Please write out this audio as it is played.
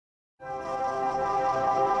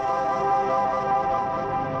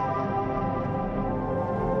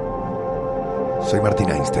soy Martín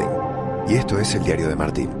Einstein y esto es el diario de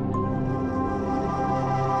Martín.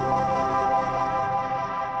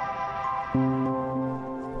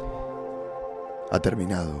 Ha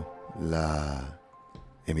terminado la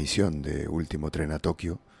emisión de Último Tren a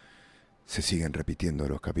Tokio. Se siguen repitiendo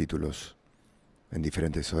los capítulos en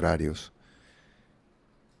diferentes horarios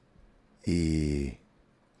y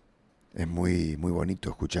es muy bonito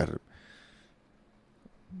escuchar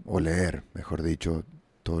o leer, mejor dicho,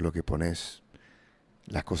 todo lo que pones,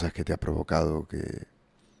 las cosas que te ha provocado, que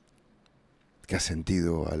has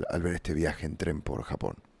sentido al ver este viaje en tren por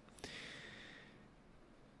Japón.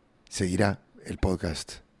 Seguirá el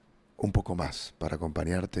podcast un poco más para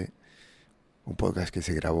acompañarte, un podcast que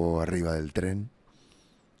se grabó arriba del tren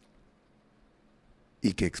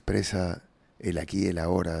y que expresa el aquí y el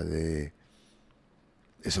ahora de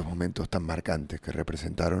esos momentos tan marcantes que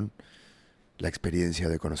representaron la experiencia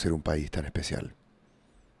de conocer un país tan especial.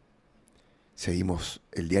 Seguimos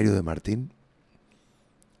el diario de Martín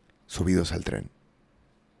subidos al tren.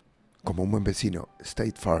 Como un buen vecino,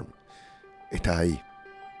 State Farm está ahí.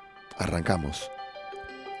 Arrancamos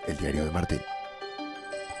el diario de Martín.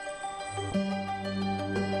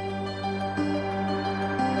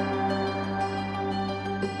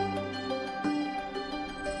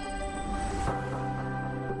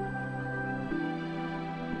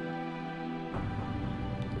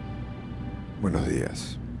 Buenos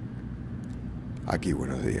días. Aquí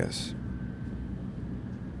buenos días.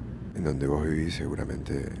 En donde vos vivís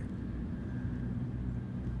seguramente,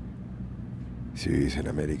 si vivís en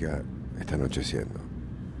América, está anocheciendo.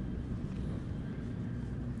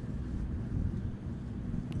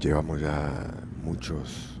 Llevamos ya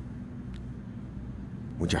muchas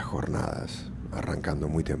jornadas, arrancando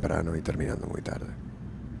muy temprano y terminando muy tarde.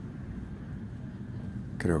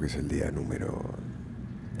 Creo que es el día número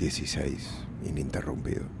 16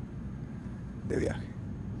 ininterrumpido de viaje.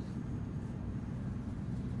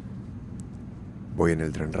 Voy en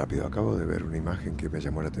el tren rápido. Acabo de ver una imagen que me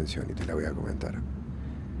llamó la atención y te la voy a comentar.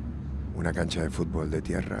 Una cancha de fútbol de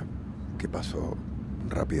tierra que pasó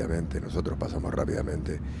rápidamente. Nosotros pasamos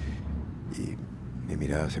rápidamente y mi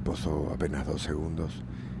mirada se posó apenas 2 segundos,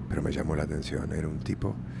 pero me llamó la atención. Era un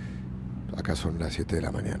tipo, acá son las 7 de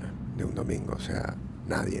la mañana de un domingo, o sea,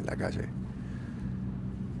 nadie en la calle.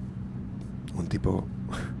 Un tipo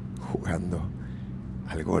jugando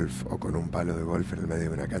al golf o con un palo de golf en el medio de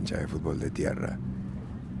una cancha de fútbol de tierra,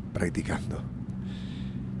 practicando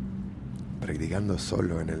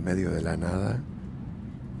solo en el medio de la nada.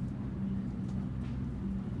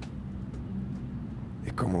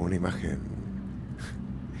 Es como una imagen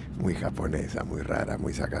muy japonesa, muy rara,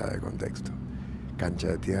 muy sacada de contexto. Cancha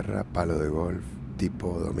de tierra, palo de golf,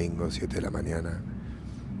 tipo domingo, 7 de la mañana.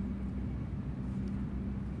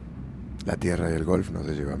 La tierra y el golf no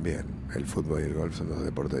se llevan bien. El fútbol y el golf son dos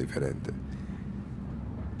deportes diferentes.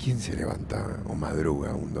 ¿Quién se levanta o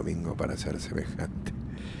madruga un domingo para hacer semejante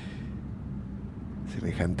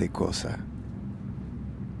cosa?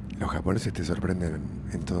 Los japoneses te sorprenden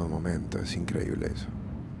en todo momento. Es increíble eso.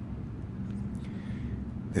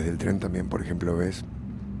 Desde el tren también, por ejemplo, ves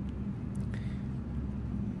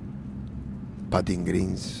putting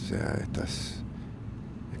greens, o sea, estas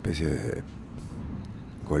especies de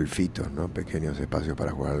golfitos, ¿no? Pequeños espacios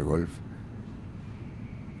para jugar al golf,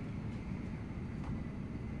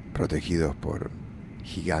 protegidos por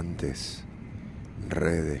gigantes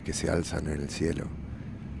redes que se alzan en el cielo,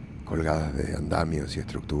 colgadas de andamios y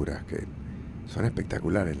estructuras que son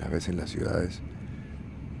espectaculares. Las ves en las ciudades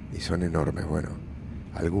y son enormes. Bueno,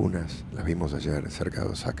 algunas las vimos ayer cerca de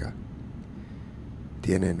Osaka.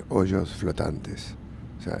 Tienen hoyos flotantes,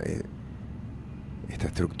 o sea, esta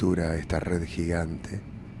estructura, esta red gigante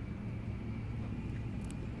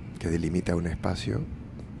que delimita un espacio,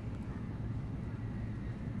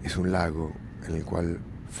 es un lago en el cual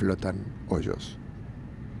flotan hoyos.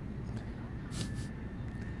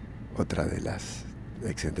 Otra de las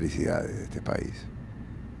excentricidades de este país,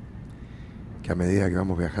 que a medida que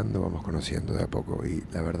vamos viajando vamos conociendo de a poco, y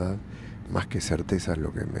la verdad, más que certezas,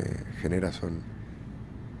 lo que me genera son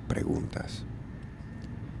preguntas.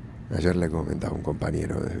 Ayer le comentaba a un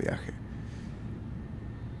compañero de viaje,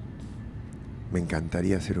 me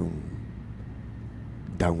encantaría hacer un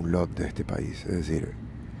download de este país, es decir,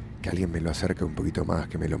 que alguien me lo acerque un poquito más,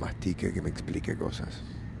 que me lo mastique, que me explique cosas.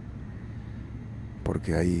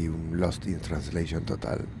 Porque hay un lost in translation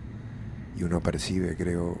total y uno percibe,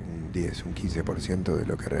 creo, un 10, un 15% de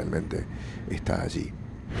lo que realmente está allí.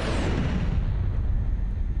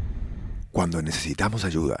 Cuando necesitamos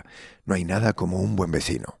ayuda, no hay nada como un buen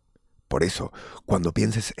vecino. Por eso, cuando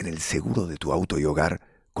pienses en el seguro de tu auto y hogar,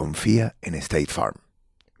 confía en State Farm.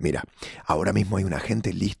 Mira, ahora mismo hay un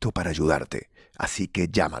agente listo para ayudarte, así que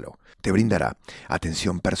llámalo. Te brindará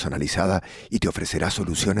atención personalizada y te ofrecerá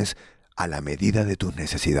soluciones a la medida de tus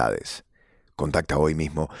necesidades. Contacta hoy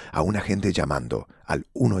mismo a un agente llamando al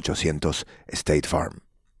 1-800 State Farm.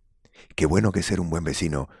 Qué bueno que ser un buen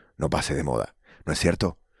vecino no pase de moda, ¿no es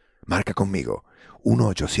cierto? Marca conmigo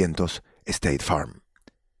 1-800 State Farm.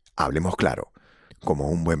 Hablemos claro, como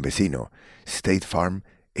un buen vecino, State Farm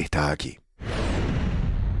está aquí.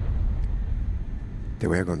 Te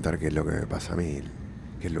voy a contar qué es lo que me pasa a mí,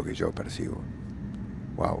 qué es lo que yo percibo.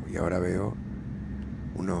 Wow, y ahora veo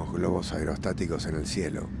unos globos aerostáticos en el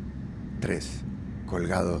cielo, 3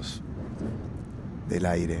 colgados del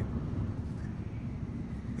aire,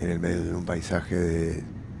 en el medio de un paisaje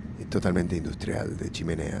totalmente industrial, de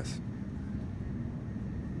chimeneas.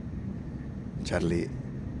 Charlie,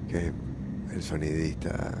 que es el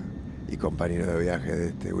sonidista y compañero de viaje de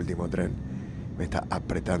este último tren, me está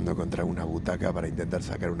apretando contra una butaca para intentar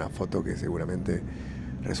sacar una foto que seguramente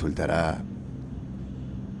resultará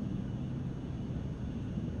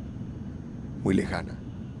muy lejana.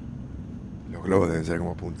 Los globos deben ser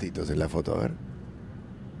como puntitos en la foto, a ver.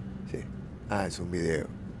 Sí. Ah, es un video.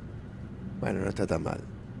 Bueno, no está tan mal.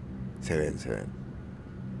 Se ven.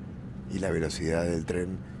 Y la velocidad del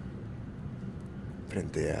tren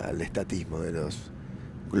frente al estatismo de los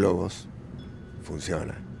globos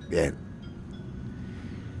funciona. Bien.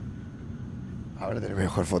 Ahora tenés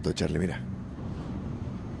mejor foto, Charlie, mira.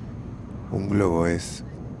 Un globo es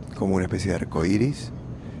como una especie de arco iris.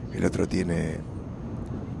 El otro tiene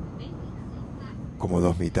como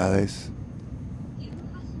dos mitades.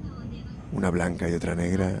 Una blanca y otra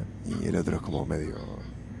negra. Y el otro es como medio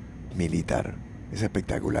militar. Es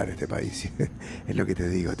espectacular este país. Es lo que te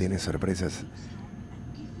digo, tiene sorpresas.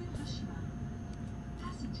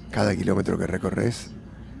 Cada kilómetro que recorres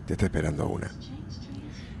te está esperando una.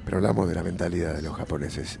 Pero hablamos de la mentalidad de los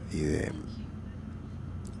japoneses y de...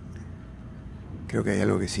 Creo que hay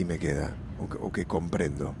algo que sí me queda, o que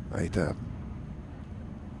comprendo. Ahí está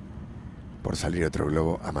por salir otro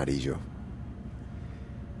globo amarillo.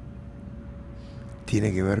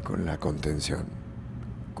 Tiene que ver con la contención,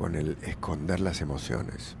 con el esconder las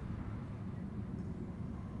emociones,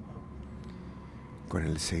 con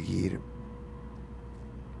el seguir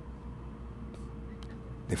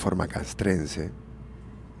de forma castrense,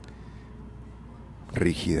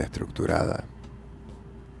 rígida, estructurada,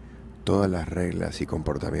 todas las reglas y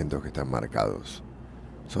comportamientos que están marcados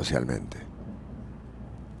socialmente.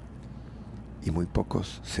 Y muy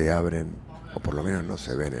pocos se abren, o por lo menos no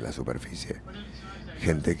se ven en la superficie.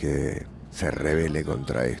 Gente que se rebele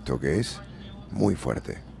contra esto, que es muy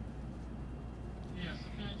fuerte.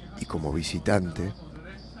 Y como visitante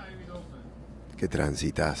que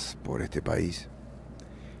transitas por este país,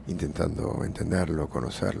 intentando entenderlo,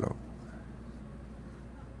 conocerlo,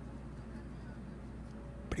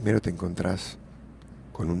 primero te encontrás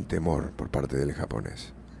con un temor por parte del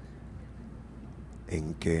japonés,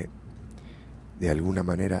 en que de alguna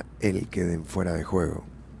manera él quede fuera de juego,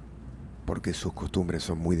 porque sus costumbres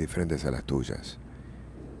son muy diferentes a las tuyas.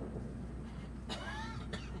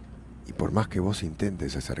 Y por más que vos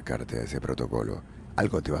intentes acercarte a ese protocolo,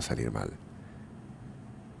 algo te va a salir mal,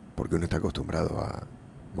 porque uno está acostumbrado a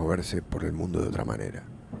moverse por el mundo de otra manera.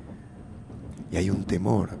 Y hay un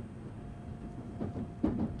temor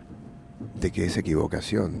de que esa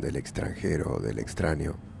equivocación del extranjero, del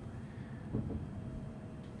extraño,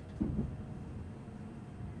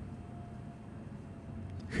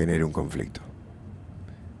 genere un conflicto.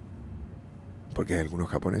 Porque hay algunos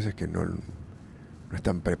japoneses que no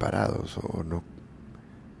están preparados o no.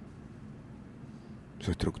 Su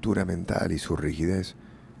estructura mental y su rigidez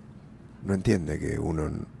no entiende que uno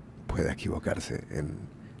pueda equivocarse en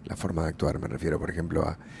la forma de actuar. Me refiero, por ejemplo,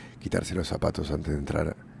 a quitarse los zapatos antes de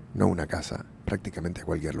entrar, no a una casa, prácticamente a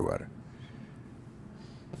cualquier lugar.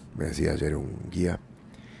 Me decía ayer un guía,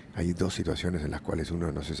 hay dos situaciones en las cuales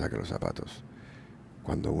uno no se saca los zapatos.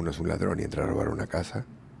 Cuando uno es un ladrón y entra a robar una casa,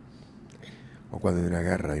 o cuando hay una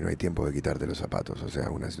guerra y no hay tiempo de quitarte los zapatos, o sea,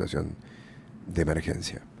 una situación de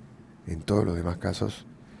emergencia. En todos los demás casos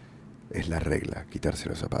es la regla, quitarse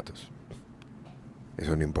los zapatos.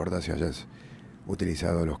 Eso no importa si hayas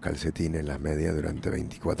utilizado los calcetines, las medias durante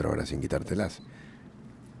 24 horas sin quitártelas,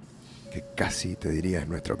 que casi te diría es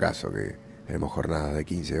nuestro caso, que tenemos jornadas de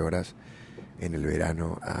 15 horas en el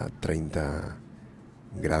verano a 30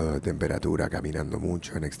 grados de temperatura, caminando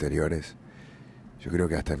mucho en exteriores. Yo creo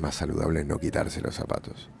que hasta es más saludable no quitarse los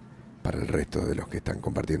zapatos para el resto de los que están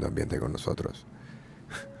compartiendo ambiente con nosotros.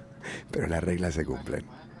 Pero las reglas se cumplen.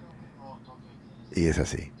 Y es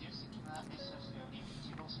así.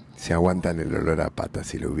 se aguantan el olor a pata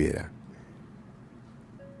si lo hubiera.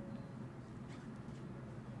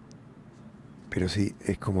 Pero sí,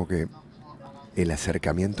 es como que el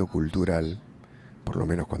acercamiento cultural, por lo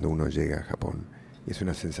menos cuando uno llega a Japón, y es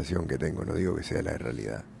una sensación que tengo, no digo que sea la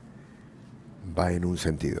realidad, va en un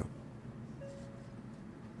sentido.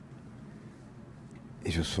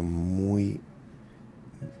 Ellos son muy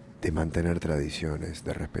de mantener tradiciones,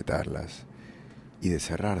 de respetarlas y de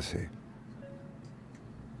cerrarse.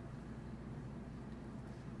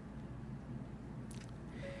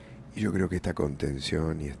 Y yo creo que esta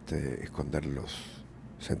contención y este esconder los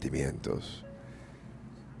sentimientos,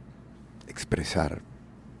 expresar,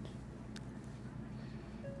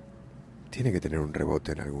 tiene que tener un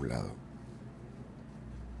rebote en algún lado.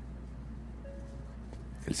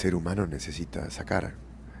 El ser humano necesita sacar,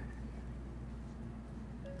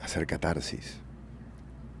 hacer catarsis,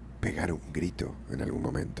 pegar un grito en algún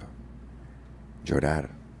momento,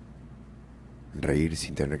 llorar, reír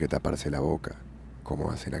sin tener que taparse la boca, como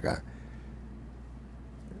hacen acá.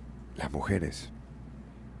 Las mujeres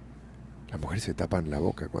se tapan la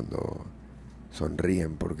boca cuando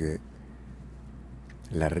sonríen porque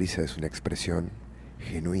la risa es una expresión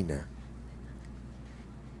genuina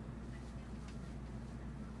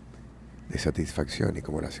de satisfacción, y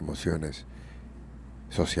como las emociones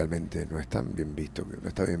socialmente no está bien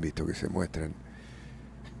visto que se muestren,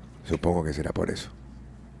 supongo que será por eso.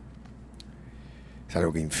 Es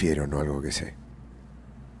algo que infiero, no algo que sé.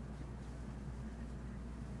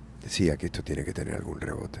 Decía que esto tiene que tener algún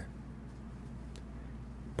rebote,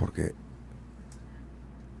 porque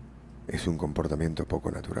es un comportamiento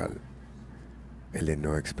poco natural el de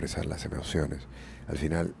no expresar las emociones. Al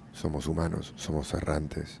final somos humanos, somos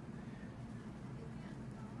errantes,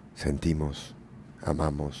 sentimos,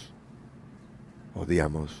 amamos,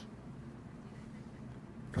 odiamos,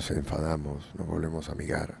 nos enfadamos, nos volvemos a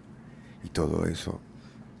amigar, y todo eso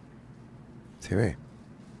se ve,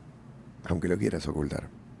 aunque lo quieras ocultar.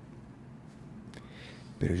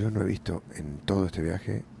 Pero yo no he visto en todo este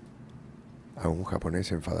viaje a un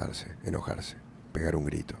japonés enfadarse, enojarse, pegar un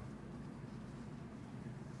grito.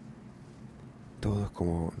 Todo es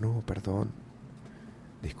como, no, perdón,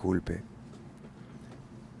 disculpe.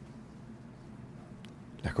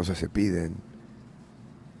 Las cosas se piden,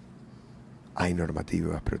 hay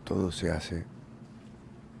normativas, pero todo se hace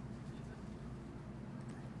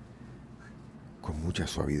con mucha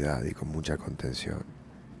suavidad y con mucha contención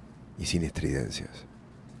y sin estridencias.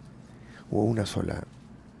 Hubo una sola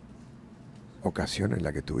ocasión en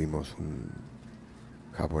la que tuvimos un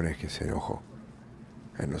japonés que se enojó.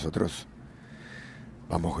 Nosotros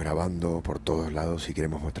vamos grabando por todos lados y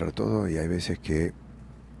queremos mostrar todo, y hay veces que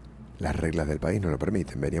las reglas del país no lo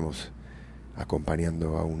permiten. Veníamos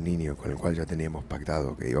acompañando a un niño con el cual ya teníamos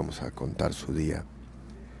pactado que íbamos a contar su día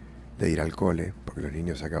de ir al cole, porque los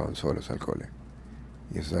niños acaban solos al cole.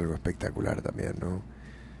 Y eso es algo espectacular también, ¿no?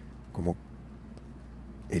 Como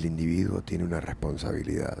el individuo tiene una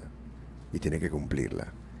responsabilidad y tiene que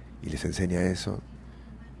cumplirla. Y les enseña eso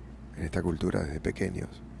en esta cultura desde pequeños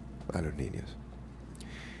a los niños.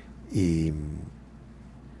 Y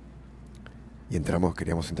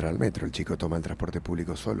queríamos entrar al metro. El chico toma el transporte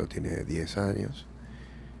público solo, tiene 10 años,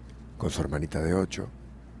 con su hermanita de 8.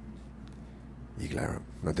 Y claro,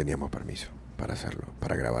 no teníamos permiso para hacerlo,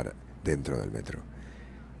 para grabar dentro del metro.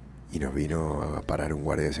 Y nos vino a parar un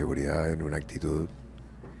guardia de seguridad en una actitud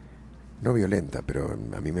no violenta, pero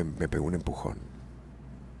a mí me pegó un empujón.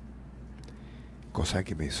 Cosa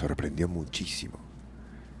que me sorprendió muchísimo.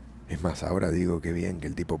 Es más, ahora digo que bien que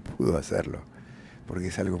el tipo pudo hacerlo, porque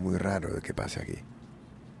es algo muy raro de que pase aquí.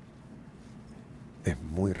 Es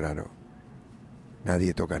muy raro.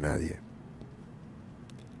 Nadie toca a nadie.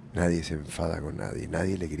 Nadie se enfada con nadie.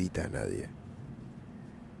 Nadie le grita a nadie.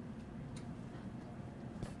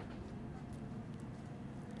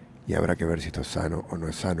 Y habrá que ver si esto es sano o no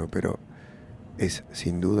es sano, pero es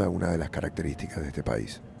sin duda una de las características de este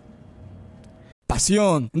país.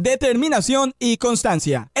 Pasión, determinación y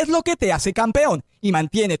constancia es lo que te hace campeón y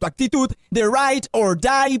mantiene tu actitud de ride or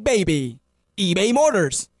die, baby. eBay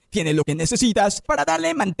Motors tiene lo que necesitas para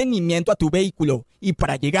darle mantenimiento a tu vehículo y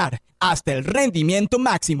para llegar hasta el rendimiento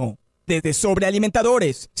máximo. Desde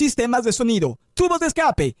sobrealimentadores, sistemas de sonido, tubos de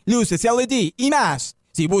escape, luces LED y más.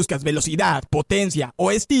 Si buscas velocidad, potencia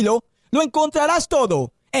o estilo, lo encontrarás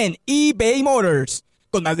todo en eBay Motors.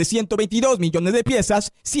 Con más de 122 millones de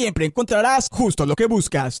piezas, siempre encontrarás justo lo que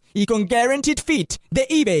buscas. Y con Guaranteed Fit de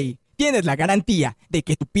eBay, tienes la garantía de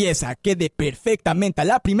que tu pieza quede perfectamente a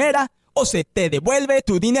la primera o se te devuelve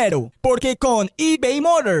tu dinero. Porque con eBay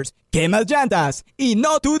Motors, quemas llantas y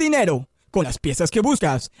no tu dinero. Con las piezas que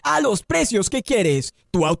buscas, a los precios que quieres,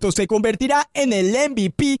 tu auto se convertirá en el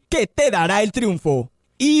MVP que te dará el triunfo.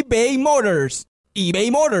 eBay Motors.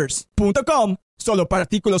 ebaymotors.com. Solo para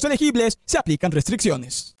artículos elegibles se aplican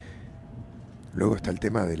restricciones. Luego está el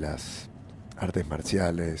tema de las artes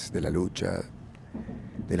marciales, de la lucha,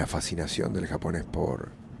 de la fascinación del japonés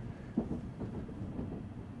por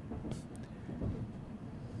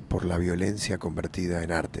la violencia convertida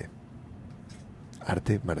en arte.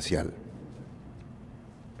 Arte marcial.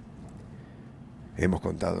 Hemos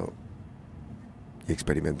contado y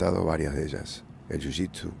experimentado varias de ellas. El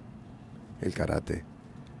jiu-jitsu, el karate.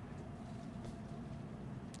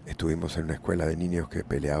 Estuvimos en una escuela de niños que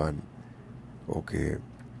peleaban o que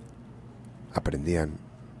aprendían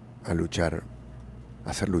a luchar,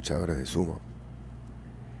 a ser luchadores de sumo.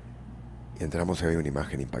 Y entramos y había una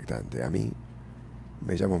imagen impactante. A mí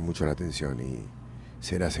me llamó mucho la atención y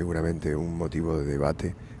será seguramente un motivo de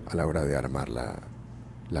debate a la hora de armar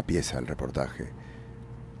la pieza, el reportaje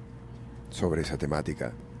sobre esa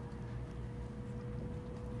temática.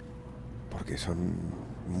 Porque son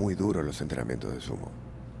muy duros los entrenamientos de sumo.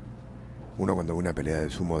 Uno cuando ve una pelea de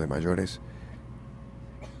sumo de mayores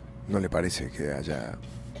no le parece que haya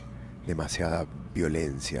demasiada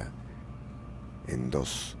violencia en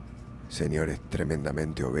dos señores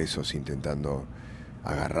tremendamente obesos intentando,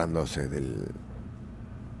 agarrándose del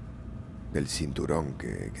cinturón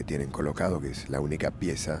que tienen colocado, que es la única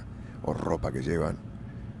pieza o ropa que llevan,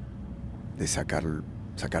 de sacar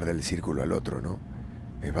del círculo al otro, ¿no?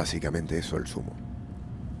 Es básicamente eso el sumo.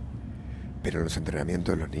 Pero en los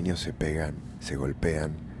entrenamientos los niños se pegan, se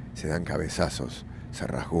golpean, se dan cabezazos, se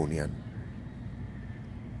rasguñan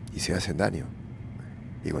y se hacen daño.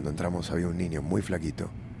 Y cuando entramos había un niño muy flaquito,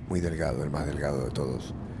 muy delgado, el más delgado de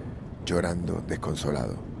todos, llorando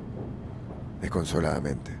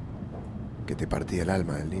desconsoladamente, que te partía el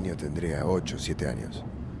alma. El niño tendría 8 o 7 años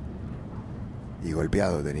y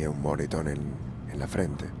golpeado, tenía un moretón en la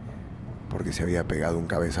frente porque se había pegado un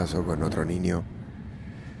cabezazo con otro niño,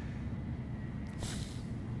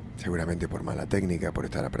 seguramente por mala técnica, por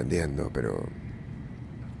estar aprendiendo, pero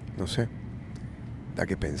no sé, da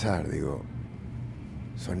que pensar. Digo,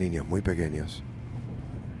 son niños muy pequeños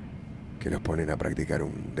que los ponen a practicar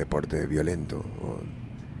un deporte violento o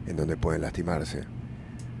en donde pueden lastimarse,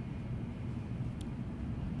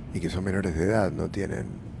 y que son menores de edad, no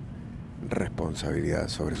tienen responsabilidad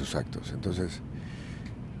sobre sus actos. Entonces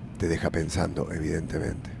te deja pensando,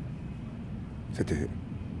 evidentemente. Se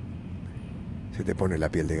te pone la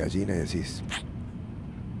piel de gallina y decís,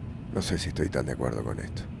 no sé si estoy tan de acuerdo con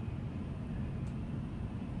esto.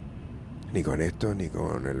 Ni con esto, ni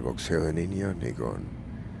con el boxeo de niños, ni con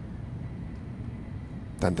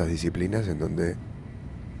tantas disciplinas en donde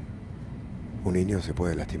un niño se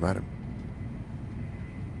puede lastimar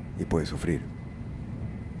y puede sufrir.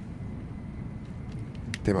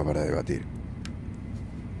 Tema para debatir.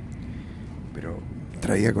 Pero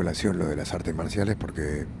traía a colación lo de las artes marciales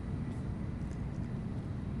porque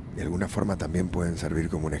de alguna forma también pueden servir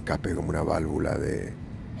como un escape, como una válvula de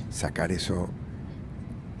sacar eso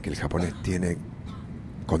que el japonés tiene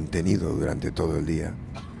contenido durante todo el día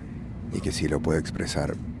y que sí lo puede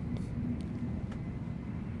expresar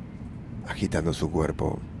agitando su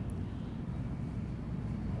cuerpo,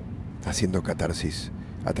 haciendo catarsis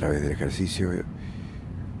a través del ejercicio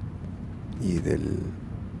y de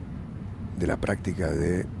la práctica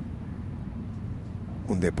de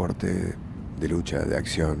un deporte de lucha, de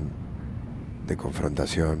acción, de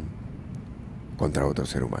confrontación contra otro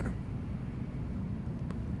ser humano.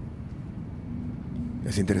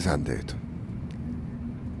 Es interesante esto,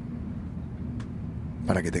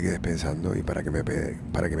 para que te quedes pensando y para que me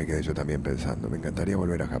quede yo también pensando. Me encantaría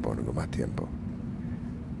volver a Japón con más tiempo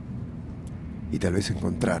y tal vez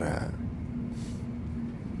encontrar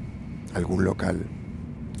algún local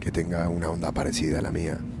que tenga una onda parecida a la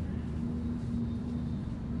mía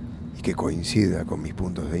y que coincida con mis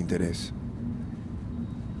puntos de interés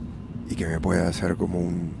y que me pueda hacer como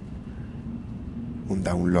un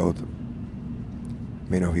download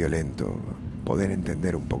menos violento, poder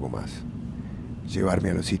entender un poco más, llevarme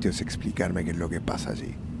a los sitios, explicarme qué es lo que pasa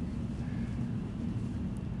allí.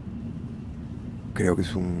 Creo que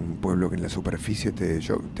es un pueblo que en la superficie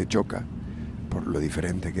te choca por lo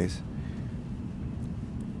diferente que es,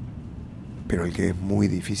 pero el que es muy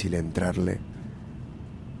difícil entrarle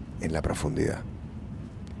en la profundidad.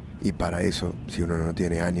 Y para eso, si uno no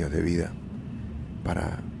tiene años de vida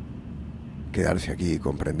para quedarse aquí y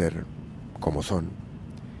comprender cómo son,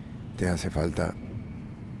 te hace falta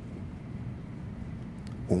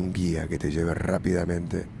un guía que te lleve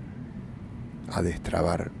rápidamente a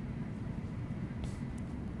destrabar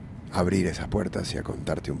abrir esas puertas y a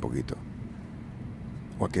contarte un poquito.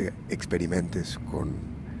 O a que experimentes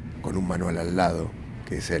con un manual al lado,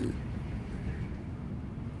 que es él.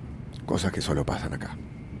 Cosas que solo pasan acá.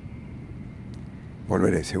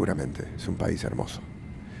 Volveré seguramente, es un país hermoso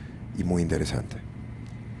y muy interesante.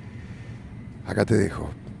 Acá te dejo.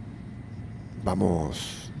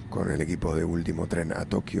 Vamos con el equipo de Último Tren a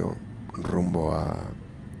Tokio, rumbo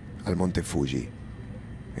al monte Fuji,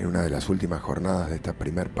 en una de las últimas jornadas de esta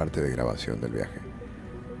primer parte de grabación del viaje.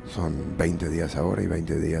 Son 20 días ahora y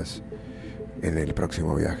 20 días en el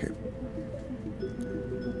próximo viaje.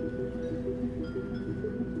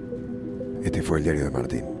 Este fue el diario de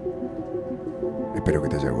Martín. Espero que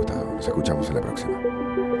te haya gustado. Nos escuchamos en la próxima.